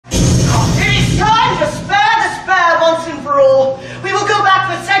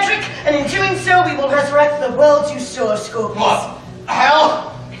the world you saw, Scorpius. What? Hell?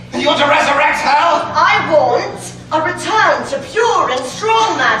 You want to resurrect hell? I want a return to pure and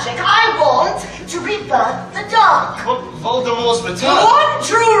strong magic. I want to rebirth the dark. What, Voldemort's The return? one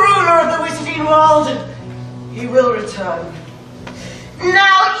true ruler of the Wizarding world. He will return.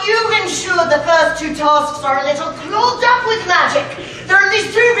 Now, you ensure the first two tasks are a little clogged up with magic. There are at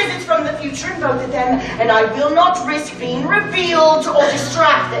least 2 visits from the future in both of them, and I will not risk being revealed or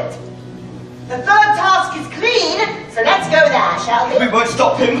distracted. The third task is clean, so let's go there, shall we? We won't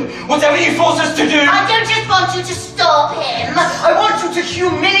stop him, whatever you force us to do. I don't just want you to stop him. I want you to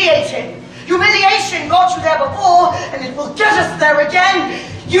humiliate him. Humiliation got you there before, and it will get us there again.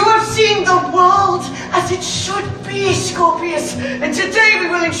 You have seen the world as it should be, Scorpius, and today we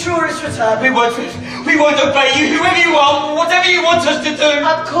will ensure its return. We won't obey you, whoever you are, whatever you want us to do.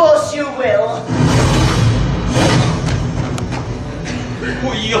 Of course you will.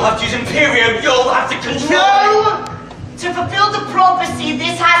 Well, you'll have to use Imperium, you'll have to control No! To fulfill the prophecy,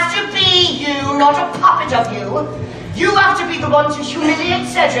 this has to be you, not a puppet of you. You have to be the one to humiliate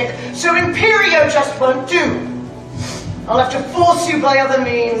Cedric, so Imperio just won't do. I'll have to force you by other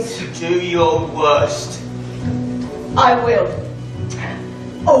means. Do your worst. I will.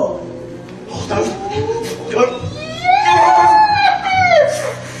 Oh. Oh, no.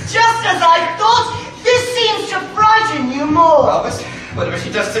 Just as I thought, this seems to frighten you more. Well, whatever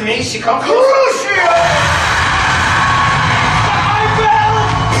she does to me, she can't... Crucio!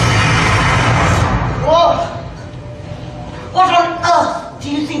 What on earth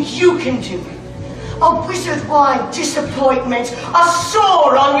do you think you can do? A wizard-wide disappointment, a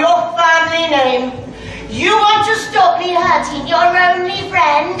sore on your family name. You want to stop me hurting your only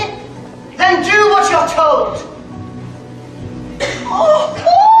friend? Then do what you're told. Oh,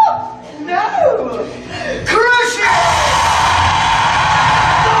 no! Crucio!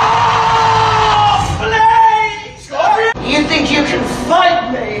 Oh, please! You think you can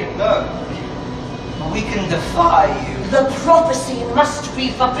fight me? No. We can defy you. The prophecy must be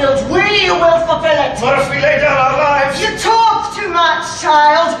fulfilled. We will fulfill it. What if we lay down our lives? You talk too much,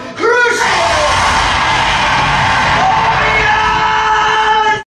 child.